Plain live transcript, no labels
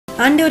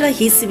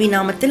ஆண்டவராகிய இயேசுவின்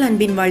நாமத்தில்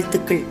அன்பின்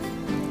வாழ்த்துக்கள்.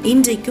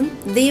 இன்றைக்கும்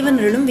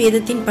தேவனருளும்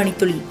வேதத்தின்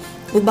பணித்துளி.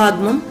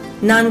 உபாகமம்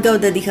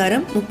 4வது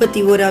அதிகாரம்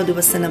 31வது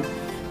வசனம்.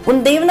 உன்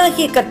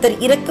தேவனாகிய கர்த்தர்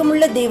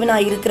இரக்கமுள்ள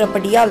தேவனாய்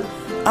இருக்கிறபடியால்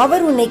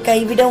அவர் உன்னை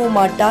கைவிடவும்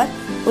மாட்டார்,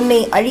 உன்னை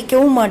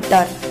அழிக்கவும்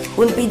மாட்டார்.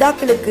 உன்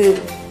பிதாக்களுக்கு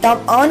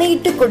தாம்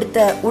ஆணையிட்டு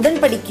கொடுத்த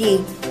உடன்படிக்கையை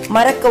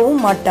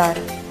மறக்கவும் மாட்டார்.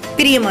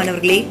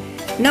 பிரியமானவர்களே,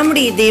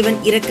 நம்முடைய தேவன்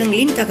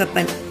இரக்கங்களின்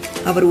தகப்பன்.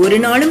 அவர் ஒரு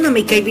நாளும்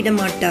நம்மை கைவிட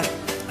மாட்டார்,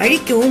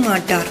 அழிக்கவும்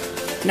மாட்டார்.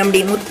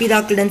 நம்முடைய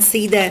முற்பிதாக்களுடன்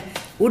செய்த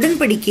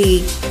உடன்படிக்கையை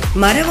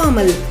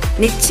மறவாமல்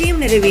நிச்சயம்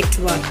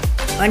நிறைவேற்றுவார்.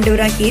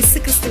 ஆண்டவராகிய இயேசு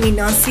கிறிஸ்துவின்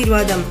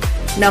ஆசீர்வாதம்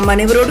நம்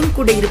அனைவரோடும்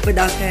கூட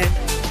இருப்பதாக.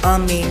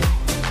 ஆமென்.